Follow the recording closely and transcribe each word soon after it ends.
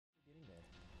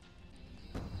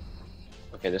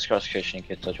Okay, this cross-Christian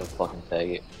kid's such a fucking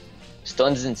faggot.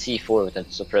 Stuns in C4 with a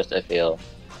suppressed FAL.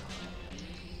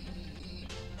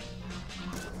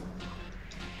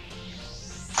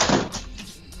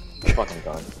 Fucking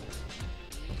done.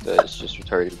 That's just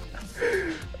retarded.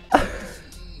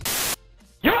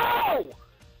 Yo!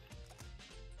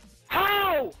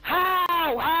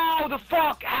 How the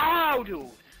fuck? How, dude?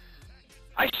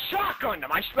 I shotgunned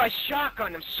him. I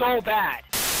shotgunned him so bad.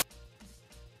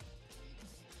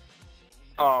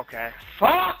 Oh, okay.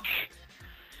 Fuck!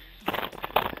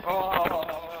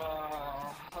 Oh.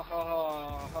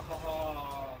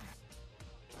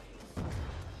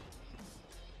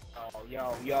 Oh,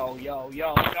 yo.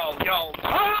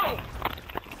 Oh!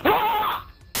 Ah!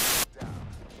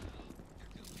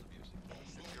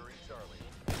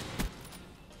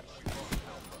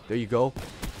 There you go.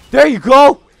 There you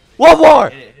go! One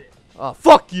more! Oh,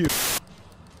 fuck you!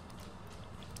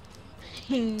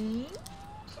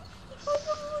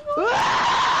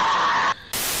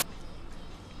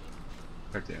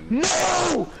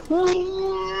 No!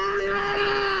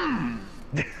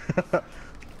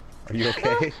 Are you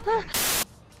okay?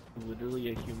 Literally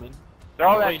a human.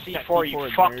 Throw that C4, you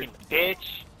fucking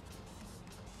bitch!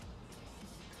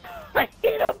 I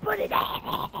didn't put it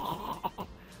out!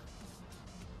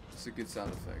 It's a good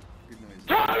sound effect. Good noise.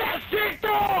 Throw that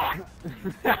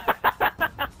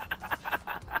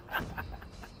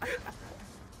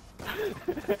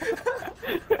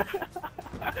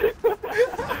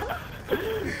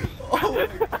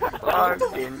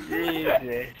Fucking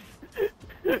Jesus.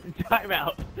 Time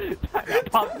out.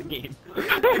 Pause the game.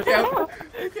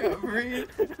 I can't breathe.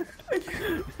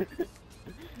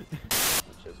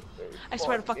 I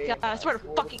swear to fuck God, I swear to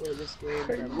fucking.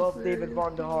 I love David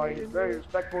Von der Haar. He's a very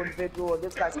respectful individual.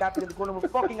 This guy's captain in the corner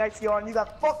with fucking ICR and you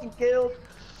got fucking killed.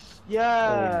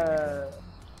 Yeah.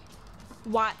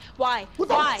 Why? What the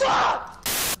fuck?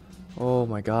 Oh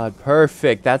my god,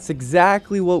 perfect. That's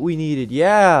exactly what we needed.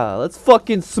 Yeah, let's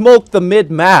fucking smoke the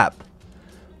mid-map.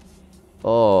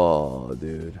 Oh,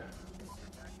 dude.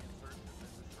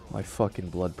 My fucking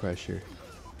blood pressure.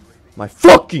 My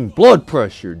fucking blood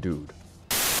pressure, dude.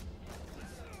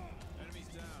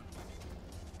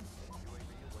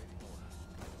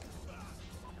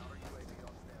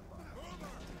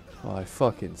 Oh, I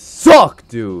fucking suck,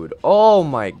 dude. Oh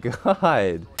my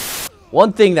god.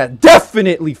 One thing that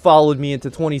definitely followed me into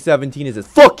 2017 is this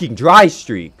fucking dry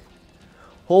streak.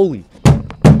 Holy.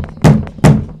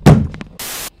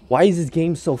 Why is this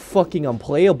game so fucking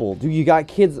unplayable? Dude, you got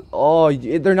kids. Oh,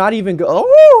 they're not even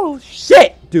oh,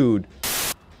 shit, dude.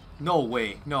 No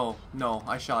way. No.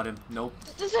 I shot him. Nope.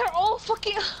 They're all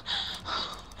fucking.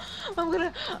 I'm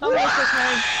gonna fix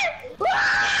mine.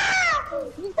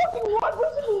 You fucking one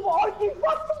person move on. You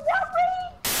fucking that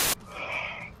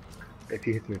If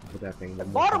you hit me with that thing, the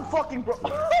bottom fucking bro.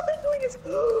 What they're doing is.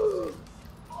 Oh,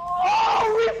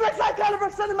 reflex high caliber,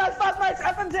 cinemax, fast nights,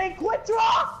 FMJ, quick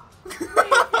draw.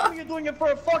 Please, you're doing it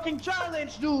for a fucking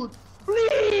challenge, dude.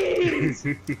 Please,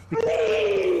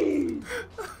 please.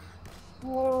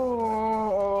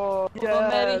 Oh, yes, Well,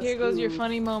 Maddie, here goes your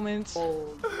funny moments.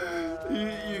 Oh,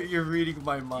 yes. You're reading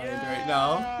my mind right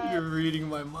now. You're reading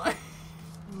my mind.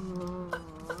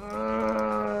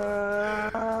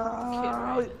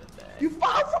 You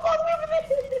found someone with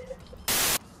me!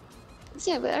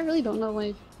 Yeah, but I really don't know,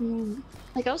 like,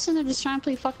 I was sitting there just trying to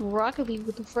play fucking Rocket League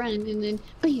with a friend, and then,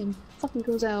 bam, fucking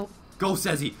goes out. Go,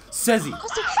 Sezzy! Sezzy!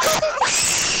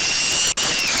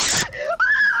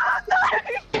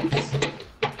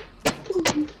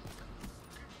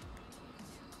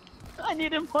 I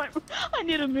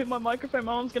need to mute my microphone.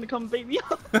 My mom's gonna come beat me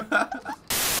up.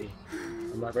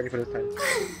 I'm not ready for this time.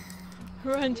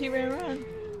 Run, T-Ray, run.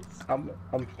 I'm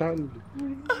stunned.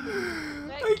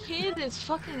 That kid is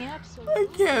fucking absolute. I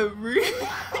can't breathe.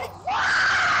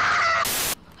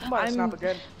 Snap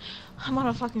again. I'm on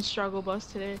a fucking struggle bus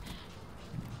today.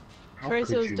 How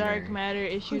First it could was you, dark man? matter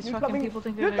issues. You're Fucking coming- people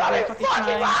think you're they're gonna coming fucking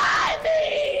time. behind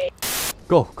me!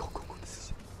 Go.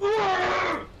 This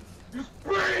is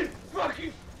Brain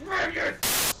fucking faggot!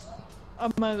 I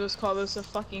might as well call this a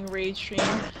fucking rage stream.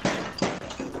 Oh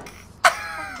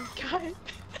my god.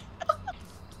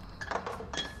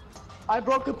 I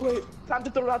broke the plate. Time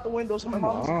to throw it out the window so my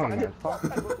mom Come can on, find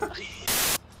it. man.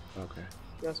 Okay.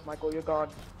 Yes, Michael, you're gone.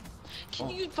 Can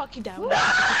you fucking down? What the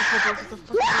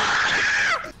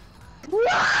fuck?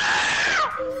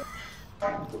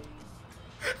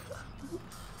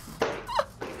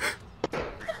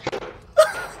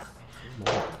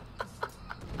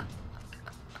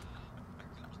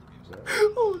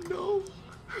 Oh no.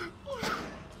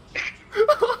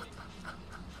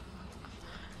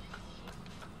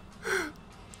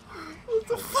 What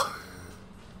the fuck?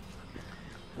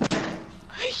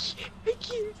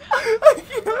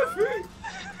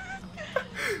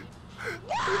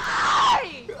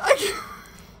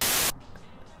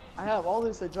 I have all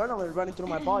this adrenaline running through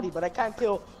my body, but I can't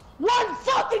kill one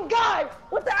fucking guy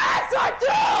with the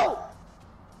SR2!